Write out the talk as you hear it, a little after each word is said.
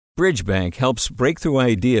Bridgebank helps breakthrough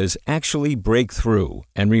ideas actually break through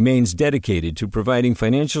and remains dedicated to providing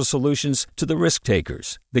financial solutions to the risk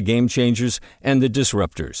takers, the game changers, and the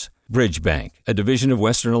disruptors. Bridgebank, a division of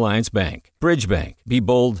Western Alliance Bank. Bridgebank. Be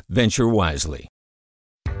bold, venture wisely.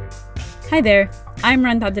 Hi there, I'm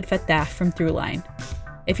Rand Abdel Fattah from Throughline.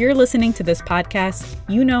 If you're listening to this podcast,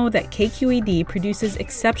 you know that KQED produces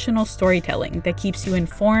exceptional storytelling that keeps you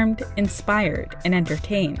informed, inspired, and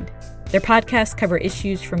entertained. Their podcasts cover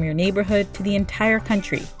issues from your neighborhood to the entire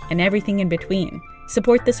country and everything in between.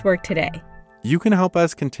 Support this work today. You can help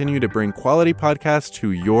us continue to bring quality podcasts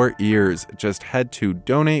to your ears. Just head to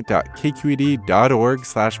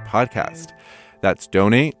donate.kqed.org/podcast. That's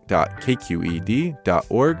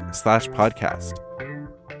donate.kqed.org/podcast.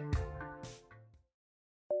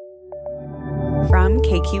 From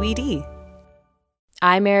KQED.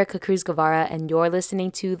 I'm Erica Cruz Guevara, and you're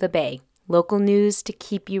listening to The Bay, local news to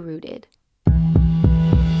keep you rooted.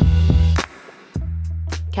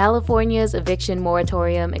 California's eviction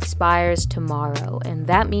moratorium expires tomorrow, and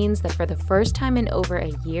that means that for the first time in over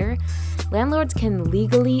a year, landlords can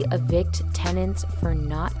legally evict tenants for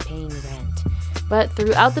not paying rent. But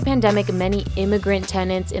throughout the pandemic, many immigrant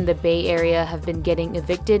tenants in the Bay Area have been getting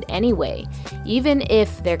evicted anyway, even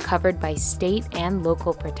if they're covered by state and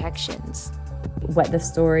local protections. What the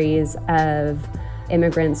stories of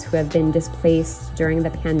immigrants who have been displaced during the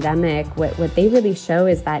pandemic, what they really show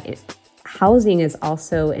is that housing is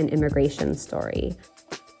also an immigration story.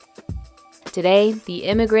 Today, the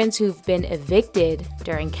immigrants who've been evicted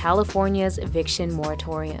during California's eviction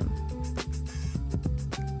moratorium.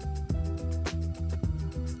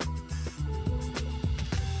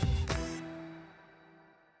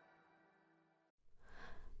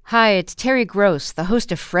 Hi, it's Terry Gross, the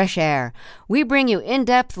host of Fresh Air. We bring you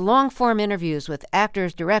in-depth, long-form interviews with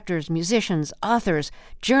actors, directors, musicians, authors,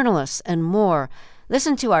 journalists, and more.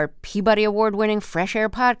 Listen to our Peabody Award-winning Fresh Air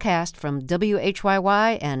podcast from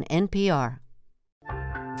WHYY and NPR.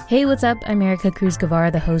 Hey, what's up? I'm Erica Cruz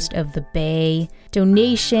Guevara, the host of The Bay.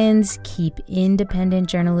 Donations keep independent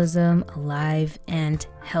journalism alive and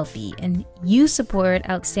healthy, and you support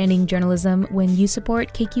outstanding journalism when you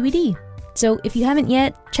support KQED. So if you haven't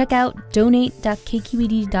yet, check out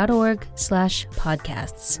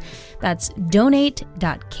donate.kqed.org/podcasts. That's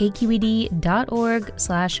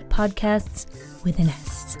donate.kqed.org/podcasts with an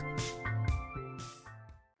S.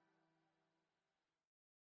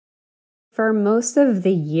 For most of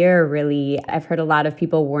the year, really, I've heard a lot of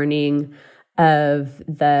people warning of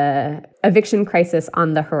the eviction crisis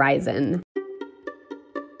on the horizon.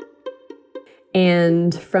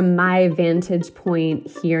 And from my vantage point,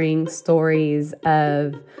 hearing stories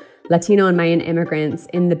of Latino and Mayan immigrants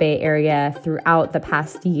in the Bay Area throughout the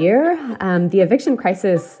past year, the eviction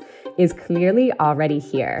crisis is clearly already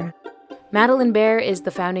here. Madeline Baer is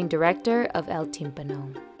the founding director of El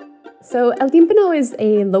Timpano. So El Timpano is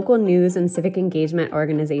a local news and civic engagement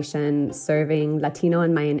organization serving Latino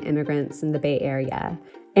and Mayan immigrants in the Bay Area.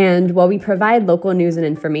 And while we provide local news and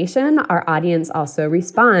information, our audience also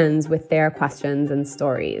responds with their questions and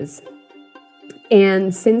stories.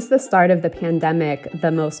 And since the start of the pandemic, the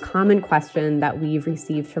most common question that we've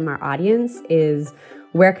received from our audience is,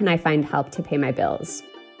 where can I find help to pay my bills?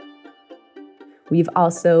 We've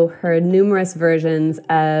also heard numerous versions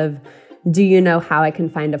of, do you know how I can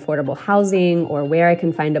find affordable housing, or where I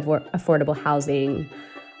can find affordable housing?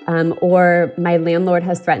 Or my landlord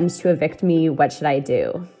has threatened to evict me, what should I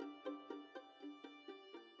do?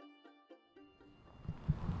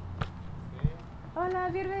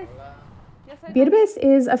 Birbis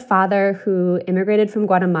is a father who immigrated from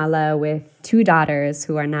Guatemala with two daughters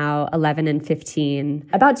who are now 11 and 15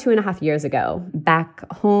 about 2.5 years ago. Back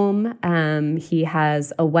home, he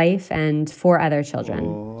has a wife and 4 other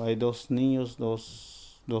children. Hay dos niños,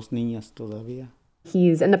 dos niñas todavía.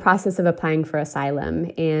 He's in the process of applying for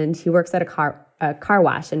asylum, and he works at a car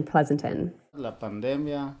wash in Pleasanton. La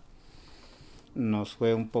pandemia nos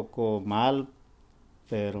fue un poco mal,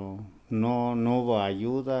 pero no hubo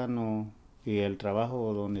ayuda, y el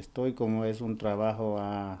trabajo donde estoy, como es un trabajo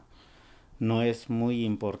no es muy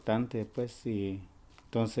importante, pues, y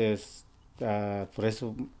entonces por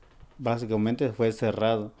eso básicamente fue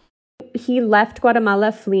cerrado. He left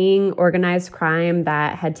Guatemala fleeing organized crime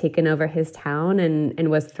that had taken over his town and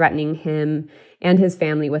was threatening him and his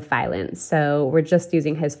family with violence. So we're just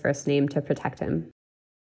using his first name to protect him.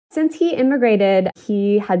 Since he immigrated,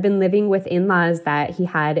 he had been living with in-laws that he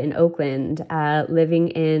had in Oakland, living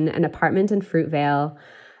in an apartment in Fruitvale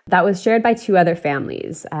that was shared by 2 other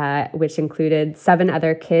families, which included 7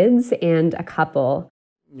 other kids and a couple.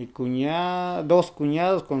 Dos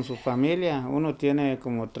cuñados con su familia. Uno tiene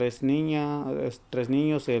como tres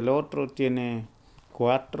niños, el otro tiene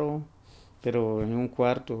 4, pero en un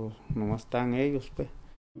cuarto nomás están ellos, pues.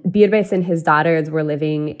 Birbis and his daughters were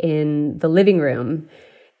living in the living room,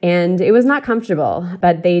 and it was not comfortable,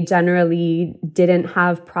 but they generally didn't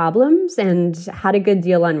have problems and had a good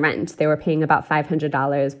deal on rent. They were paying about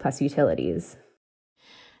 $500 plus utilities.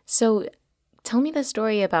 So tell me the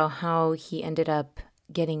story about how he ended up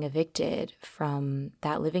getting evicted from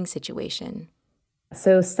that living situation.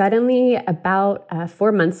 So suddenly, about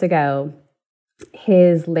 4 months ago,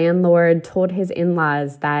 his landlord told his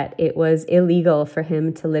in-laws that it was illegal for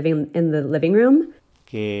him to live in the living room.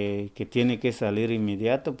 Que tiene que salir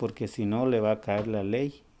inmediato porque si no le va a caer la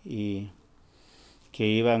ley, y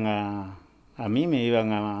que a mí me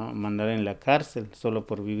iban a mandar en la cárcel solo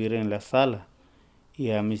por vivir en la sala,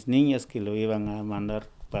 y a mis niñas que lo iban a mandar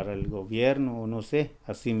para el gobierno o no sé,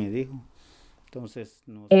 así me dijo. Entonces,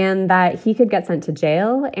 no. And that he could get sent to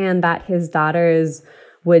jail and that his daughters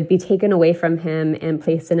would be taken away from him and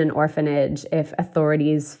placed in an orphanage if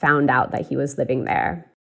authorities found out that he was living there.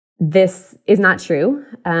 This is not true.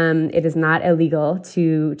 It is not illegal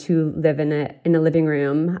to live in a living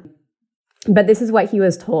room, but this is what he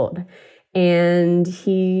was told. And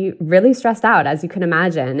he really stressed out, as you can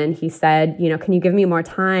imagine. And he said, can you give me more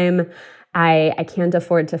time? I can't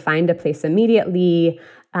afford to find a place immediately.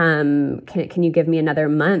 Can you give me another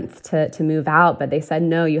month to move out? But they said,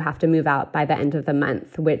 no, you have to move out by the end of the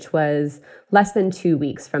month, which was less than 2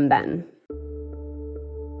 weeks from then.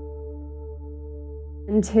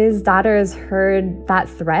 And his daughters heard that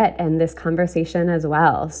threat and this conversation as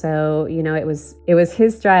well. So, it was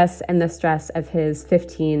his stress and the stress of his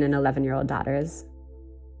 15 and 11-year-old daughters.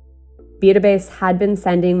 Birbis had been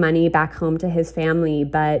sending money back home to his family,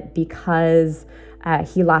 but because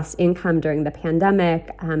he lost income during the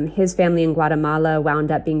pandemic, his family in Guatemala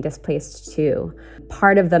wound up being displaced too.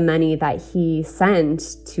 Part of the money that he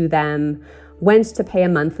sent to them went to pay a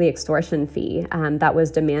monthly extortion fee that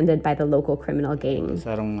was demanded by the local criminal gang.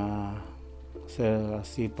 Empezaron a ser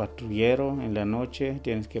así patrullero en la noche,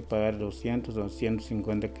 tienes que pagar 200 o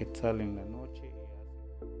 150 quetzal en la noche.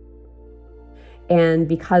 And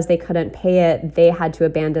because they couldn't pay it, they had to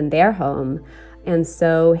abandon their home. And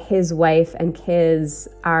so his wife and kids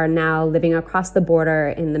are now living across the border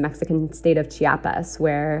in the Mexican state of Chiapas,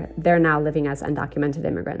 where they're now living as undocumented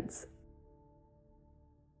immigrants.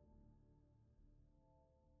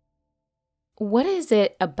 What is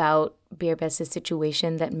it about Birbis'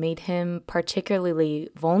 situation that made him particularly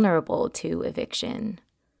vulnerable to eviction?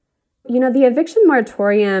 The eviction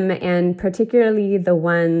moratorium, and particularly the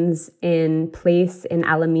ones in place in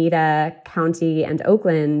Alameda County and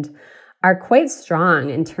Oakland, are quite strong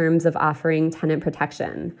in terms of offering tenant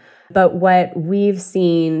protection. But what we've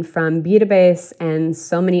seen from Birbis and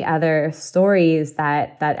so many other stories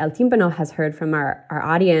that El Tímpano has heard from our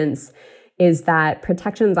audience is that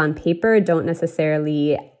protections on paper don't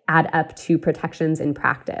necessarily add up to protections in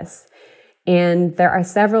practice. And there are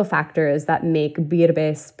several factors that make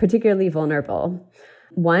Birbis particularly vulnerable.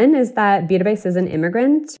 One is that Birbis is an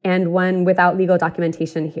immigrant and one without legal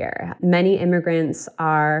documentation here. Many immigrants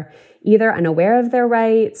are either unaware of their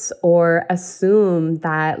rights or assume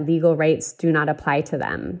that legal rights do not apply to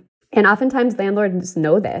them. And oftentimes landlords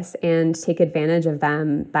know this and take advantage of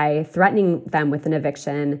them by threatening them with an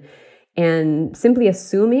eviction and simply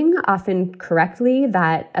assuming, often correctly,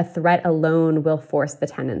 that a threat alone will force the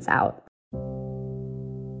tenants out.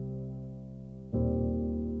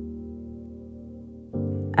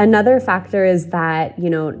 Another factor is that,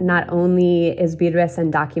 not only is Birbis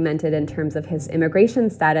undocumented in terms of his immigration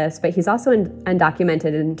status, but he's also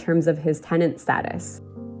undocumented in terms of his tenant status.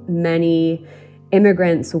 Many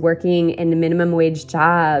immigrants working in minimum wage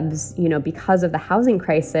jobs, because of the housing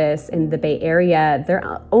crisis in the Bay Area,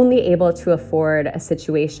 they're only able to afford a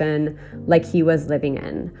situation like he was living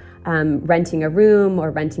in. Renting a room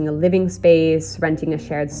or renting a living space, renting a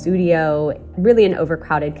shared studio, really in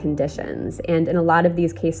overcrowded conditions. And in a lot of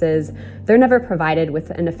these cases, they're never provided with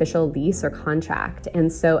an official lease or contract.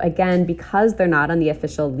 And so again, because they're not on the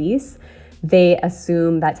official lease, they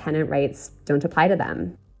assume that tenant rights don't apply to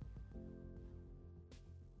them.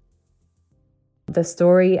 The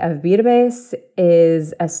story of Birbis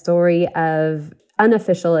is a story of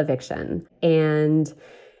unofficial eviction. And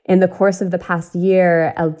in the course of the past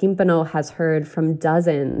year, El Tímpano has heard from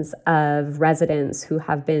dozens of residents who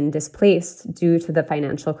have been displaced due to the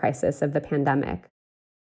financial crisis of the pandemic.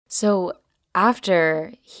 So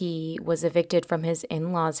after he was evicted from his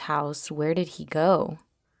in-laws' house, where did he go?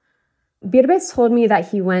 Birbes told me that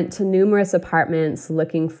he went to numerous apartments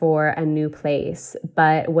looking for a new place,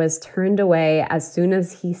 but was turned away as soon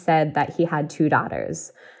as he said that he had 2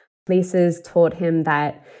 daughters. Places told him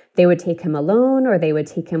that they would take him alone or they would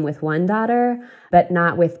take him with 1 daughter, but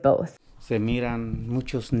not with both. Se miran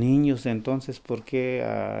muchos niños, entonces, ¿por qué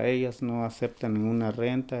a ellas no aceptan ninguna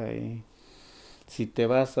renta? Y si te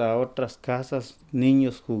vas a otras casas,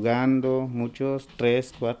 niños jugando, muchos,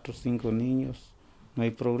 3, 4, 5 niños. No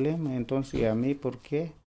hay problema, entonces, ¿y a mí por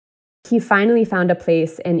qué? He finally found a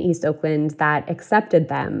place in East Oakland that accepted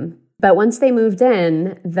them. But once they moved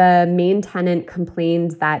in, the main tenant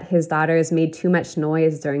complained that his daughters made too much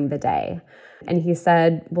noise during the day. And he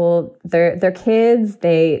said, well, they're kids,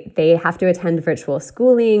 they have to attend virtual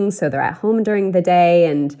schooling, so they're at home during the day,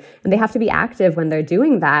 and they have to be active when they're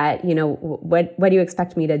doing that. You know, what do you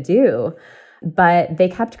expect me to do? But they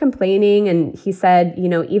kept complaining, and he said, you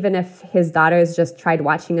know, even if his daughters just tried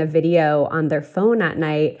watching a video on their phone at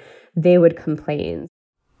night, they would complain.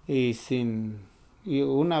 Y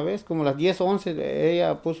una vez, como las 10, 11,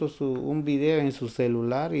 ella puso un video en su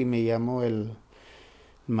celular y me llamó el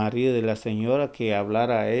marido de la señora que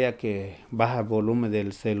hablara a ella que baja el volumen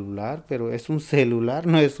del celular, pero es un celular,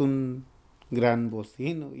 no es un gran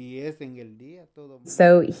bocino, y es en el día todo.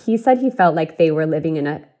 So he said he felt like they were living in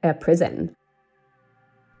a prison.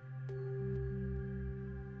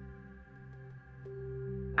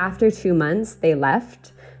 After 2 months, they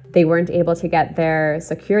left. They weren't able to get their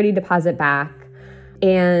security deposit back.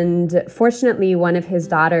 And fortunately, one of his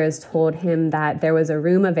daughters told him that there was a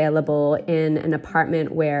room available in an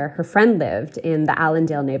apartment where her friend lived in the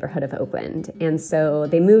Allendale neighborhood of Oakland. And so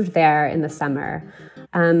they moved there in the summer.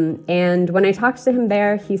 And when I talked to him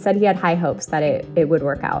there, he said he had high hopes that it would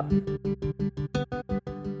work out.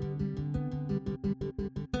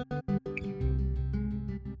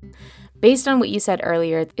 Based on what you said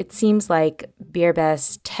earlier, it seems like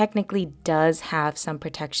Birbes technically does have some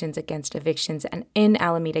protections against evictions and in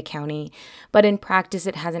Alameda County, but in practice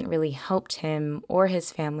it hasn't really helped him or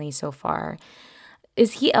his family so far.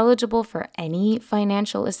 Is he eligible for any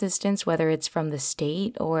financial assistance, whether it's from the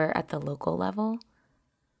state or at the local level?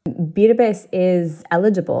 Birbes is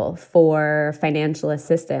eligible for financial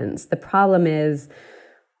assistance. The problem is,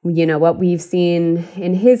 you know, what we've seen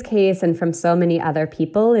in his case and from so many other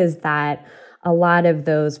people is that a lot of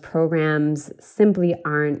those programs simply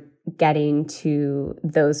aren't getting to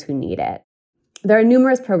those who need it. There are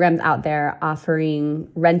numerous programs out there offering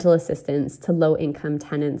rental assistance to low-income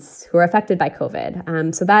tenants who are affected by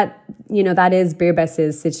COVID. So that is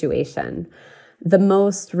Birbes' situation. The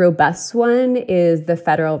most robust one is the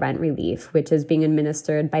federal rent relief, which is being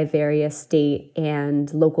administered by various state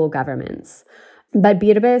and local governments. But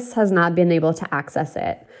Birbes has not been able to access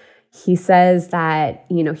it. He says that,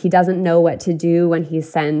 you know, he doesn't know what to do when he's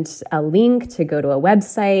sent a link to go to a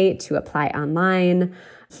website, to apply online.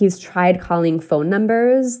 He's tried calling phone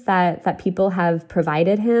numbers that people have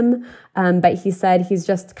provided him, but he said he's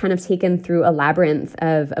just kind of taken through a labyrinth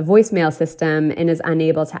of a voicemail system and is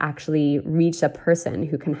unable to actually reach a person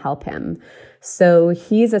who can help him. So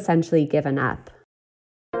he's essentially given up.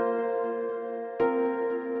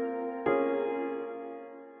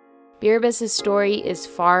 Birbes' story is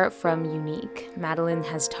far from unique. Madeline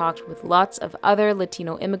has talked with lots of other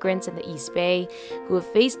Latino immigrants in the East Bay who have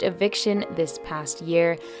faced eviction this past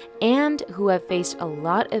year and who have faced a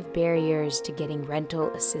lot of barriers to getting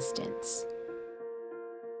rental assistance.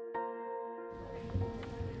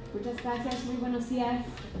 Muchas gracias, muy buenos días.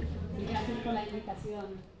 Gracias por la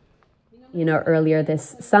invitación. You know, earlier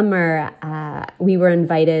this summer, we were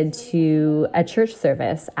invited to a church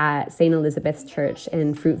service at St. Elizabeth's Church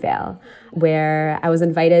in Fruitvale, where I was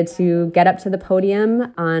invited to get up to the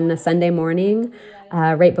podium on a Sunday morning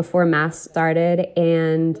right before Mass started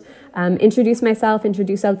and introduce myself,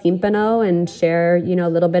 introduce El Tímpano, and share, you know,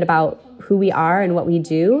 a little bit about who we are and what we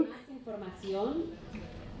do.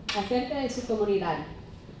 Acerca de su comunidad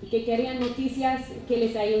y que querían noticias que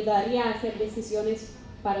les ayudaría a hacer decisiones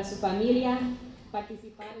para su familia,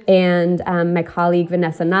 participar. And my colleague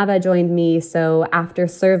Vanessa Nava joined me. So after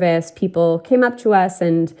service, people came up to us,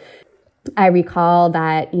 and I recall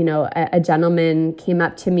that, you know, a gentleman came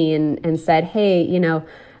up to me and said, hey, you know,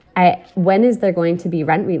 when is there going to be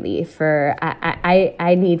rent relief? Or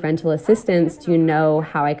I need rental assistance. Do you know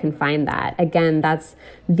how I can find that? Again, that's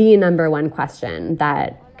the number one question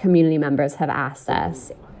that community members have asked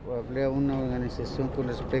us. Hablé a una organización con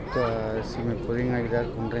respecto a si me podían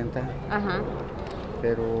ayudar con renta. Ajá.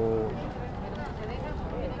 Pero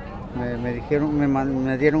me dijeron,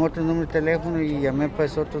 me dieron otro número de teléfono y llamé para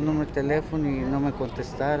ese otro número de teléfono y no me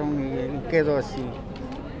contestaron y quedó así.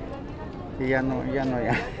 ya no,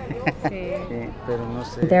 ya. Pero no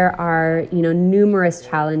sé. There are, numerous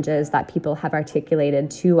challenges that people have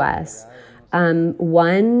articulated to us.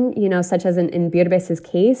 One, such as in Birbes's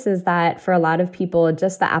case, is that for a lot of people,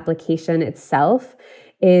 just the application itself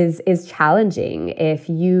is challenging. If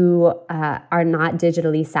you are not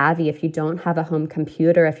digitally savvy, if you don't have a home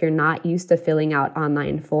computer, if you're not used to filling out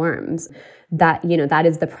online forms, that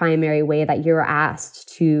is the primary way that you're asked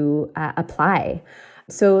to apply.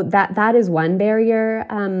 So that is one barrier,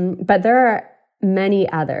 but there are many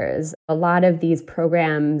others. A lot of these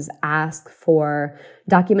programs ask for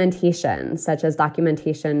documentation, such as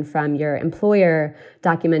documentation from your employer,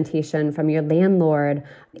 documentation from your landlord.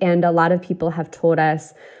 And a lot of people have told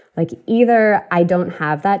us, either I don't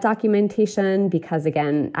have that documentation because,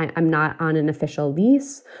 again, I'm not on an official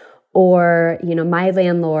lease, or, my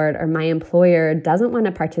landlord or my employer doesn't want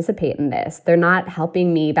to participate in this. They're not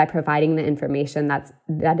helping me by providing the information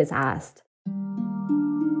that is asked.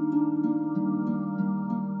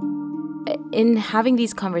 In having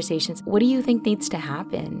these conversations, what do you think needs to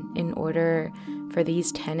happen in order for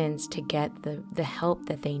these tenants to get the help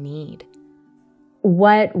that they need?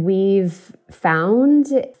 What we've found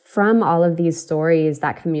from all of these stories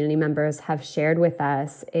that community members have shared with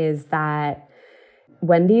us is that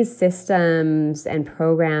when these systems and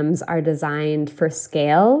programs are designed for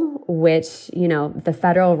scale, which, the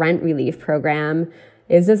federal rent relief program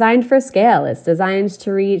is designed for scale. It's designed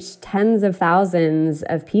to reach tens of thousands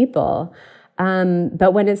of people.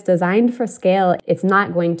 But when it's designed for scale, it's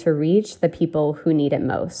not going to reach the people who need it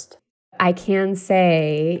most. I can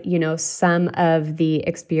say, some of the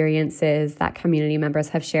experiences that community members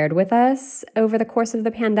have shared with us over the course of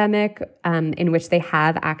the pandemic, in which they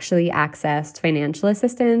have actually accessed financial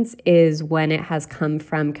assistance, is when it has come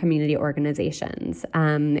from community organizations.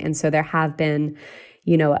 And so there have been,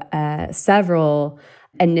 several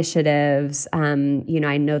initiatives. I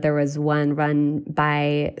know there was one run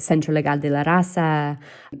by Centro Legal de la Raza.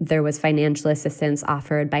 There was financial assistance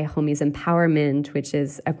offered by Homies Empowerment, which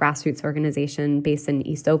is a grassroots organization based in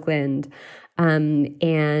East Oakland. And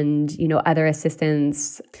other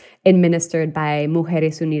assistance administered by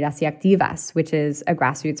Mujeres Unidas y Activas, which is a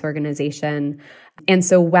grassroots organization. And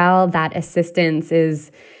so while that assistance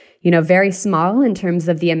is very small in terms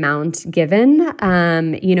of the amount given,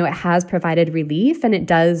 it has provided relief, and it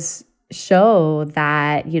does show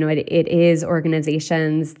that, it is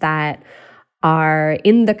organizations that are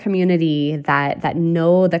in the community, that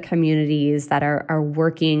know the communities, that are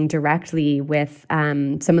working directly with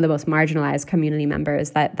some of the most marginalized community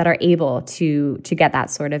members that are able to get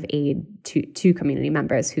that sort of aid to community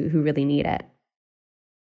members who really need it.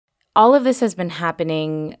 All of this has been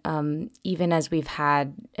happening even as we've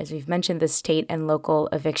mentioned, the state and local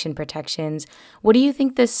eviction protections. What do you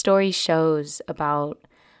think this story shows about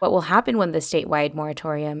what will happen when the statewide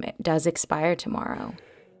moratorium does expire tomorrow?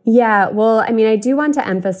 Yeah, well, I do want to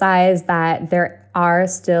emphasize that there are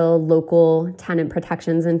still local tenant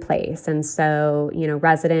protections in place. And so,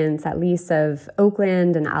 residents, at least of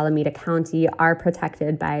Oakland and Alameda County, are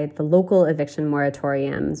protected by the local eviction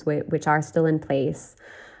moratoriums, which are still in place.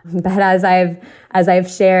 But as I've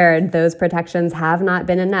shared, those protections have not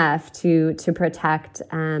been enough to protect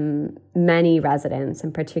many residents,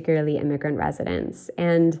 and particularly immigrant residents.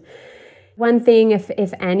 And one thing,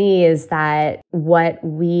 if any, is that what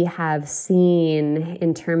we have seen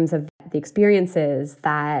in terms of the experiences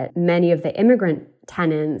that many of the immigrant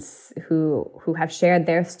tenants who have shared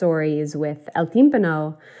their stories with El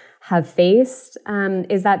Tímpano have faced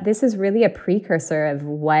is that this is really a precursor of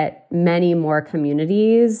what many more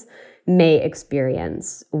communities may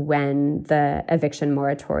experience when the eviction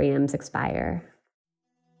moratoriums expire.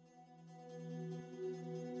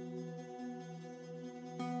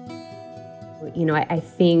 I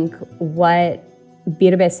think what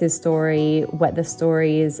Birbes's story, what the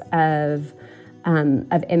stories of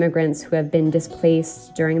immigrants who have been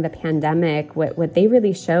displaced during the pandemic, what they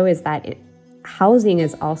really show is that housing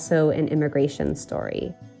is also an immigration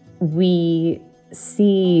story. We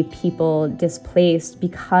see people displaced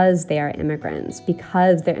because they are immigrants,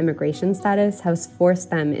 because their immigration status has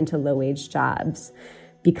forced them into low-wage jobs,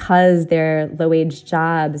 because their low-wage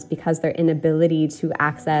jobs, because their inability to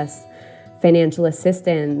access financial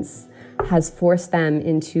assistance has forced them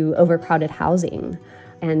into overcrowded housing.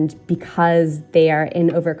 And because they are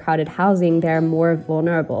in overcrowded housing, they're more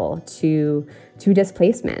vulnerable to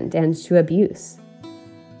displacement and to abuse.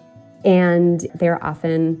 And they're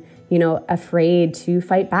often, afraid to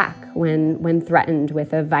fight back when threatened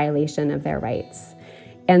with a violation of their rights.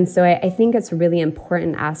 And so I think it's a really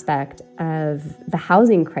important aspect of the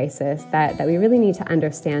housing crisis that we really need to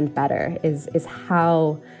understand better is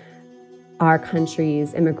how our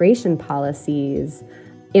country's immigration policies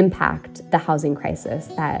impact the housing crisis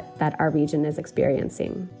that our region is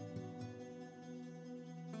experiencing.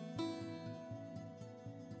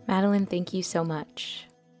 Madeline, thank you so much.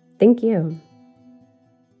 Thank you.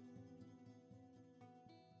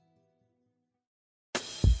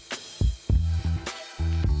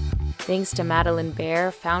 Thanks to Madeline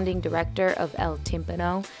Baer, founding director of El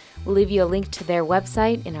Timpano. We'll leave you a link to their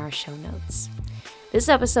website in our show notes. This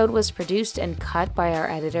episode was produced and cut by our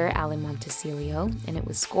editor, Alan Montecillo, and it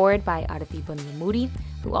was scored by Arati Bonamuri,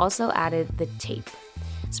 who also added the tape.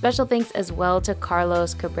 Special thanks as well to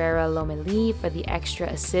Carlos Cabrera Lomeli for the extra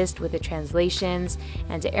assist with the translations,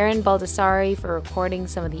 and to Aaron Baldassari for recording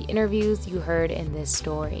some of the interviews you heard in this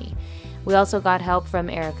story. We also got help from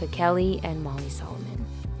Erica Kelly and Molly Solomon.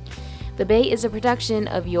 The Bay is a production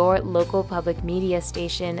of your local public media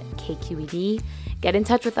station, KQED. Get in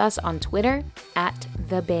touch with us on Twitter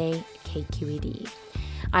 @TheBayKQED.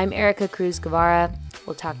 I'm Erica Cruz Guevara.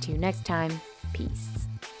 We'll talk to you next time. Peace.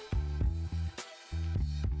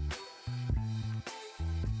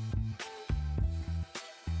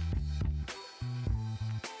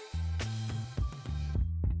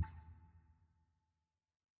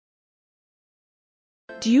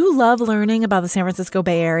 Do you love learning about the San Francisco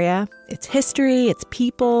Bay Area, its history, its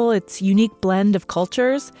people, its unique blend of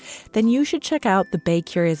cultures? Then you should check out the Bay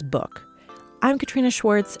Curious book. I'm Katrina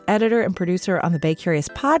Schwartz, editor and producer on the Bay Curious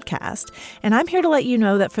podcast, and I'm here to let you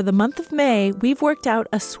know that for the month of May, we've worked out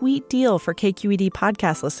a sweet deal for KQED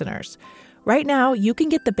podcast listeners. Right now, you can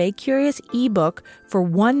get the Bay Curious ebook for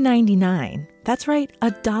 $1.99. That's right,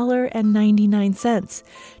 $1.99.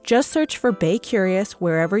 Just search for Bay Curious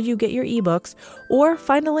wherever you get your ebooks or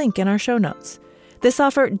find a link in our show notes. This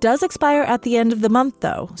offer does expire at the end of the month,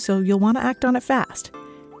 though, so you'll want to act on it fast.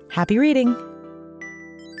 Happy reading!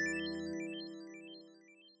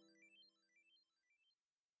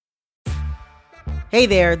 Hey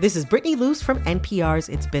there, this is Brittany Luce from NPR's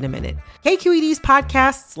It's Been a Minute. KQED's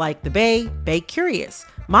podcasts like The Bay, Bay Curious,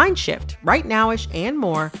 Mind Shift, Right Nowish, and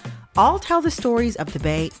more all tell the stories of the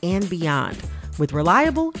Bay and beyond with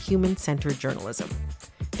reliable, human-centered journalism.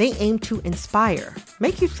 They aim to inspire,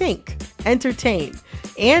 make you think, entertain,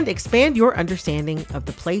 and expand your understanding of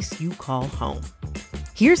the place you call home.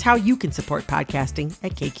 Here's how you can support podcasting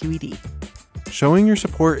at KQED. Showing your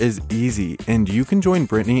support is easy, and you can join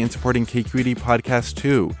Brittany in supporting KQED Podcast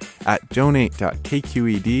too at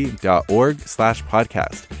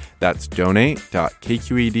donate.kqed.org/podcast. That's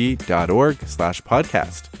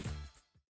donate.kqed.org/podcast.